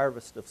such a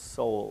harvest of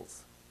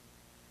souls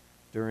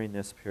during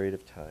this period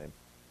of time.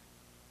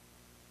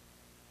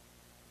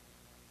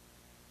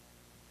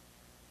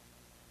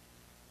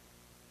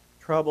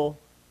 Trouble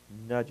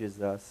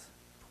nudges us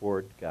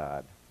toward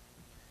God.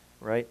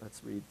 Right?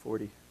 Let's read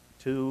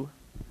 42.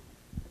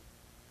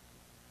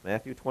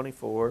 Matthew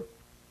 24.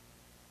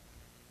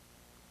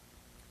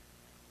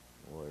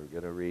 We're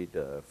going to read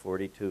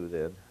 42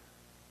 then,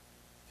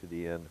 to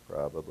the end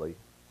probably.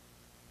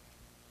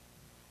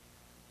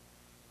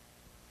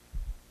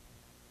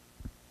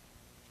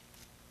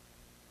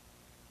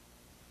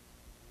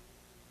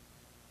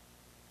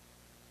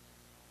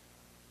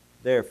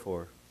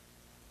 Therefore,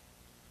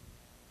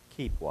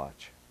 keep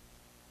watch.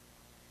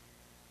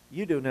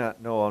 You do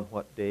not know on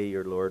what day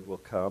your Lord will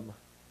come.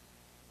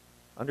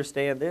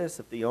 Understand this,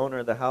 if the owner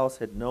of the house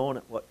had known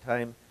at what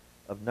time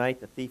of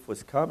night the thief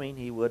was coming,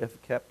 he would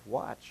have kept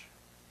watch,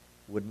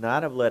 would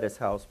not have let his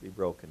house be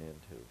broken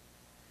into.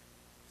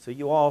 So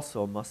you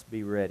also must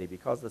be ready,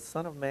 because the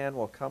Son of Man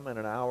will come in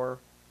an hour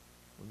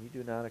when you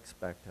do not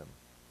expect him.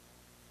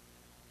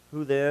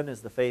 Who then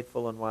is the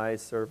faithful and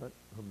wise servant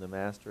whom the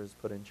master has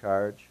put in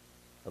charge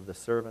of the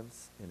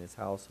servants in his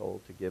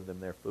household to give them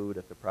their food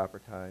at the proper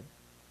time?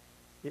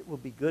 It will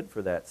be good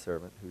for that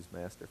servant whose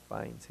master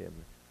finds him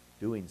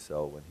doing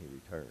so when he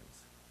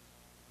returns.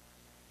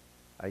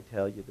 I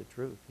tell you the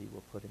truth, he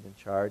will put him in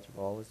charge of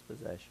all his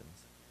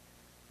possessions.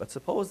 But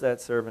suppose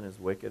that servant is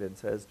wicked and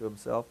says to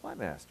himself, my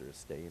master is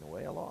staying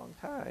away a long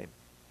time.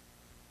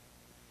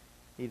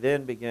 He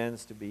then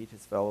begins to beat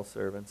his fellow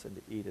servants and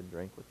to eat and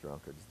drink with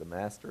drunkards. The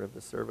master of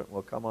the servant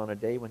will come on a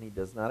day when he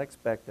does not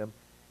expect him,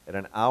 at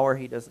an hour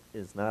he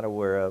is not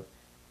aware of.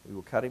 He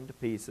will cut him to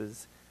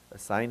pieces,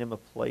 assign him a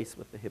place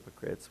with the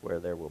hypocrites, where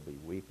there will be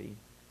weeping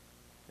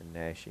and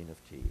gnashing of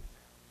teeth.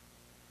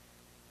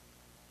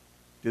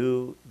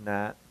 Do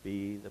not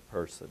be the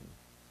person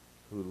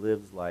who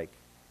lives like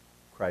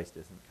Christ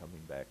isn't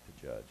coming back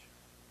to judge.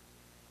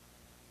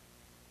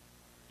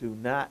 Do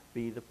not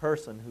be the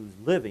person who's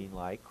living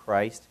like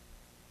Christ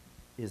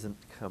isn't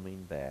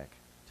coming back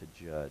to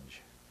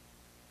judge.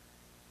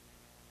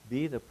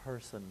 Be the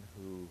person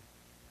who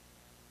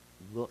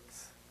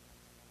looks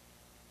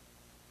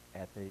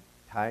at the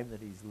time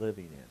that he's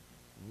living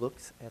in,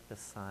 looks at the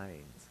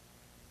signs,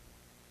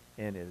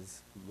 and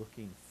is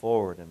looking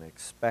forward and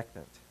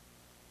expectant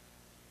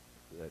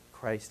that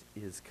Christ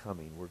is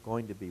coming. We're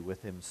going to be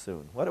with him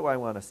soon. What do I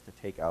want us to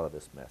take out of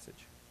this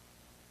message?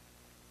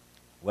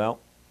 Well,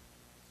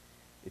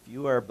 if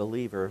you are a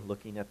believer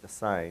looking at the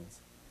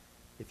signs,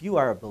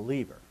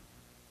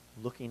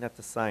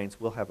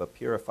 will have a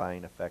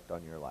purifying effect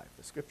on your life.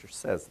 The scripture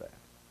says that.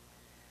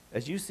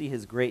 As you see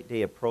his great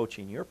day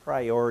approaching, your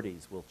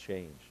priorities will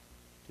change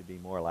to be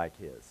more like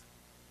his.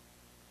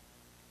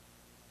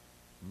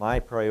 My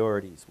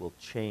priorities will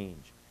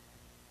change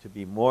to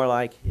be more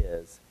like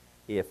his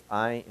if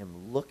I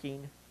am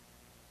looking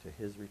to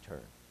his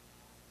return.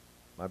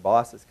 My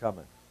boss is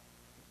coming.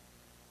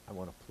 I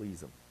want to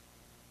please him.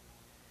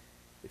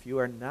 If you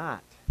are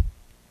not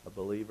a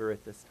believer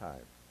at this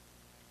time,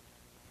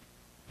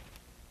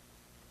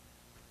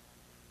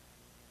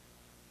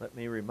 let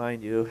me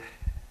remind you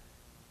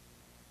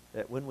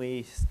that when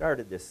I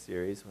started this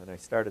series,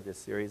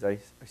 I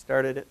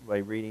started it by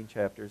reading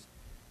chapter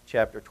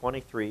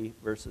 23,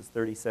 verses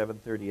 37,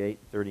 38,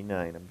 and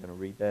 39. I'm going to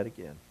read that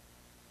again.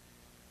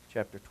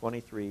 Chapter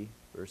 23,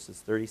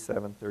 verses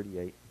 37, 38,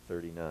 and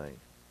 39.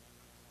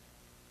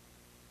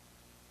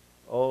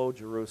 Oh,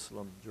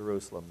 Jerusalem,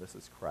 Jerusalem, this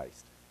is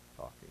Christ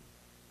talking.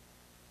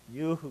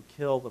 You who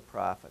kill the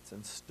prophets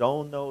and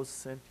stone those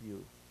sent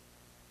you,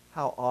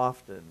 how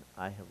often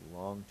I have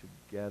longed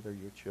to gather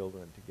your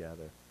children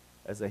together,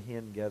 as a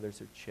hen gathers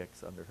her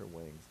chicks under her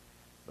wings,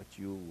 but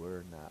you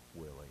were not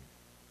willing.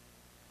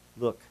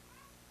 Look,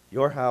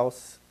 your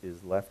house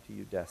is left to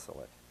you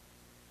desolate.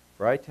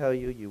 For I tell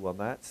you, you will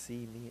not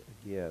see me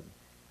again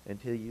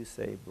until you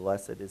say,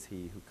 blessed is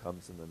he who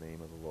comes in the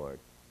name of the Lord.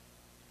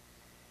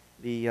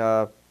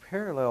 The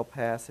parallel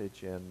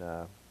passage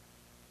to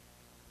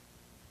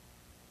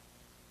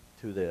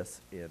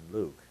this in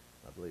Luke,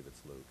 I believe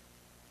it's Luke,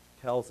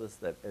 tells us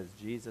that as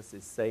Jesus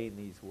is saying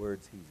these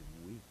words, he's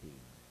weeping.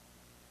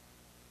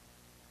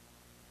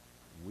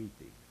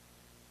 Weeping.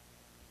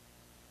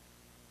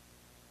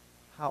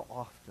 How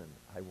often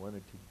I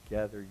wanted to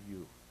gather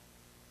you,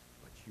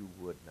 but you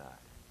would not.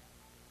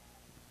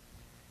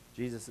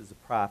 Jesus is a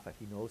prophet.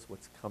 He knows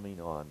what's coming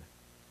on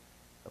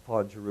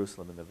upon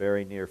Jerusalem in the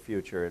very near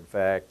future. In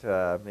fact,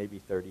 maybe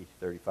 30,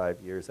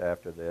 35 years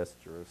after this,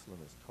 Jerusalem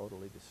is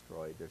totally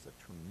destroyed. There's a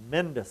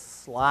tremendous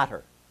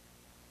slaughter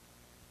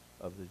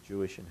of the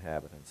Jewish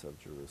inhabitants of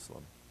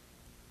Jerusalem.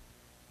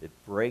 It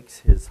breaks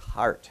his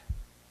heart.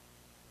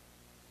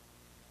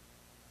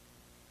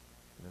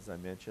 And as I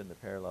mentioned, the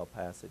parallel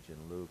passage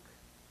in Luke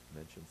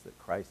mentions that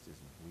Christ is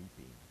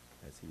weeping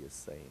as he is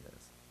saying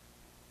this.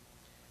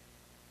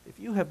 If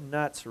you have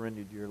not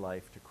surrendered your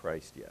life to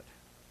Christ yet,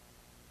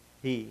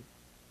 he,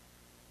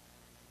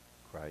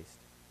 Christ,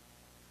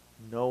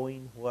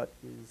 knowing what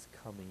is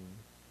coming,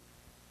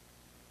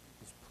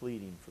 is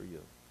pleading for you.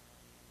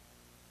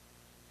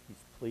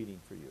 He's pleading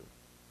for you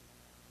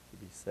to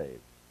be saved.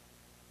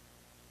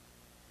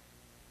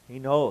 He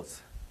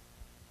knows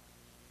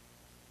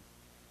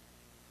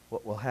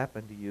what will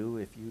happen to you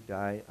if you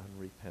die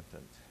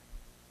unrepentant.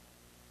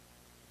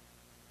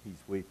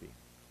 He's weeping.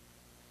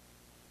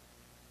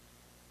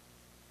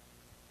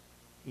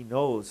 He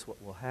knows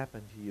what will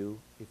happen to you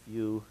if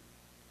you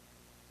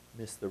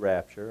miss the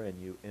rapture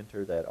and you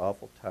enter that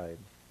awful time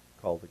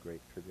called the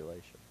Great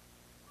Tribulation.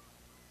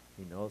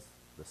 He knows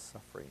the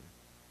suffering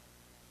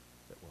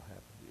that will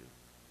happen to you.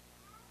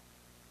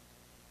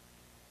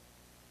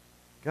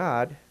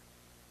 God,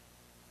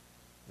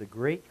 the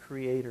great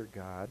creator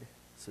God,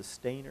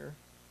 sustainer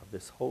of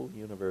this whole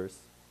universe,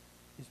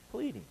 He's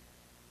pleading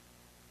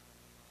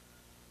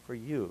for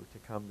you to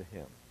come to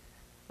him.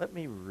 Let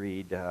me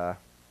read a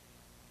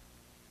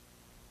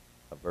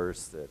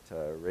verse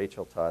that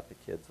Rachel taught the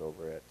kids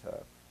over at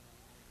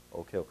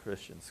Oak Hill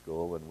Christian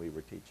School when we were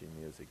teaching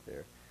music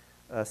there.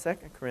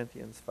 2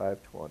 Corinthians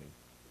 5:20.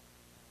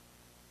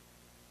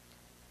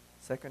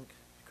 2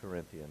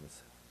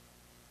 Corinthians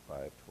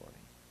 5:20.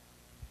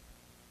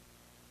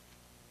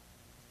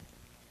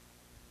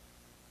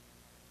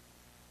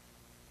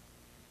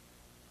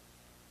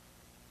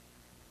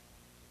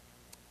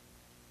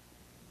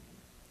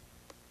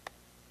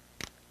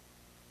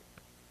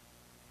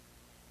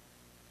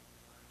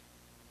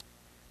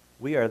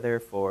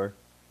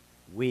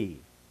 We,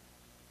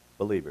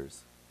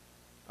 believers,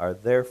 are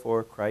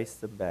therefore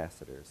Christ's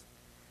ambassadors,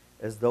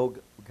 as though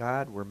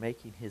God were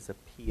making his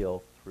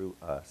appeal through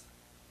us.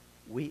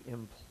 We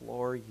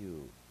implore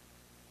you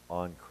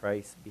on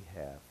Christ's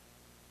behalf,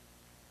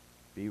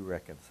 be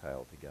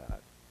reconciled to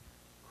God.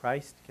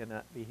 Christ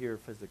cannot be here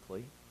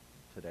physically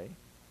today.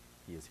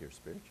 He is here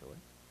spiritually.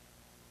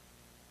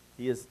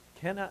 He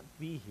cannot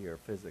be here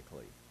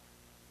physically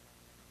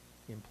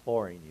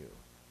imploring you,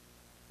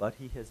 but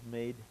he has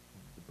made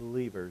the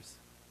believers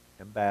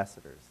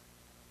ambassadors.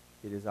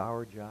 It is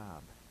our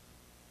job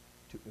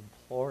to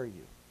implore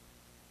you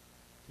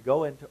to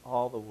go into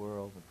all the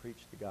world and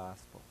preach the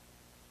gospel.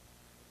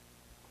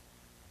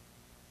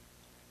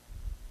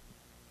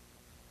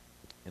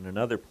 In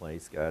another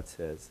place, God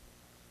says,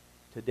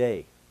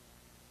 today,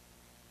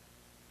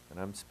 and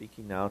I'm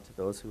speaking now to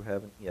those who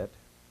haven't yet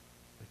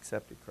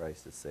accepted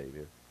Christ as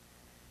Savior.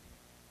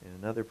 In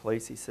another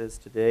place, he says,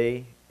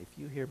 today, if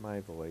you hear my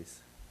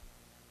voice,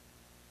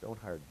 don't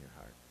harden your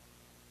heart.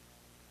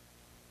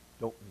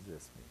 Don't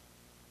resist me.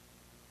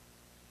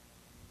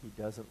 He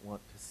doesn't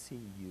want to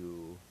see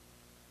you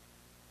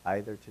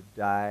either to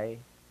die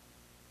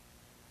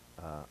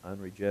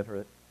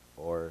unregenerate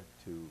or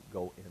to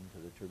go into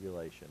the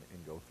tribulation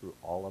and go through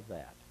all of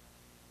that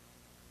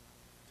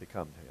to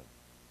come to him.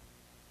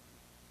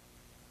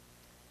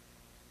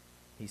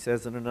 He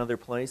says in another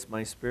place,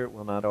 my spirit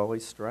will not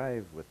always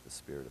strive with the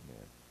spirit of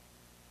man.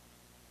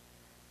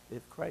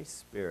 If Christ's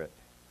spirit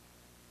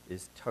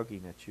is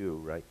tugging at you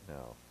right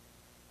now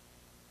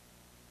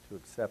to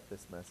accept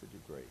this message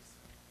of grace,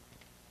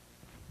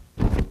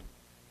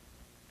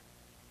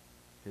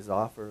 his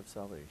offer of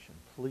salvation,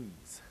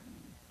 please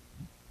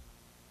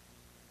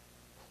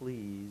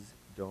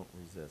don't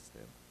resist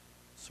him.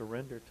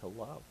 Surrender to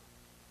love.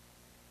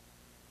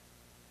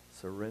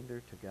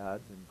 Surrender to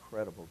God's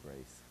incredible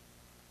grace.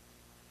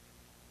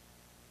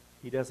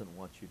 He doesn't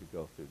want you to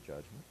go through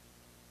judgment.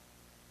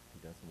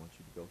 He doesn't want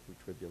you to go through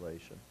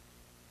tribulation.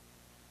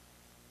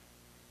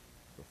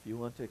 So if you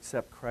want to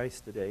accept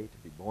Christ today, to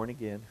be born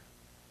again,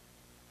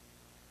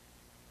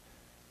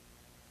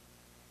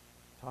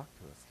 talk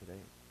to us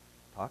today.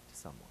 Talk to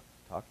someone.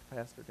 Talk to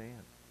Pastor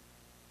Dan.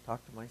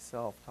 Talk to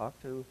myself. Talk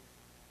to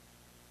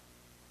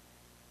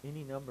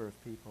any number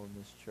of people in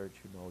this church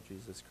who know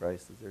Jesus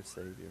Christ as their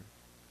Savior.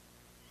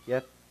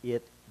 Get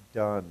it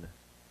done.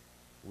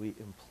 We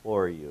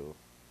implore you.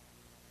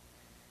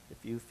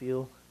 If you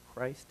feel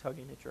Christ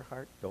tugging at your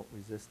heart, don't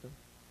resist him.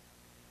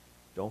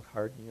 Don't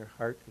harden your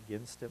heart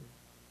against him.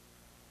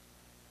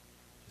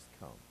 Just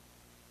come.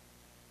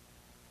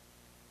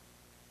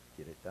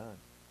 Get it done.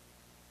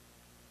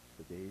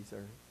 The days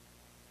are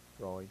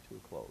drawing to a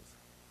close.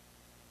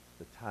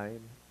 The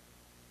time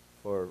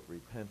for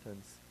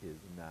repentance is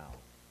now.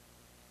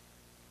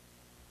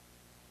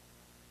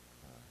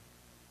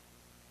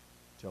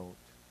 Don't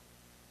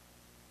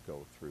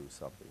go through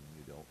something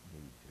you don't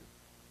need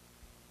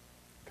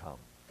to. Come.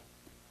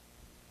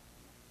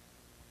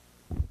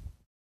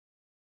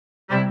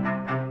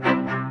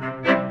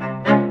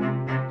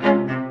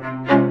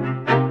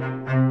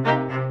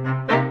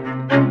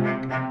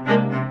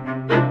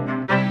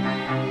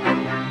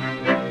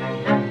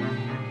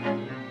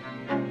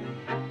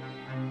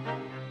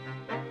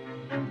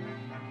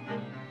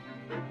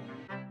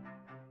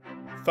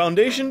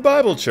 Foundation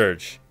Bible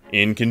Church,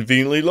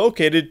 inconveniently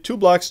located 2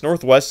 blocks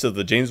northwest of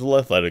the Janesville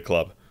Athletic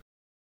Club.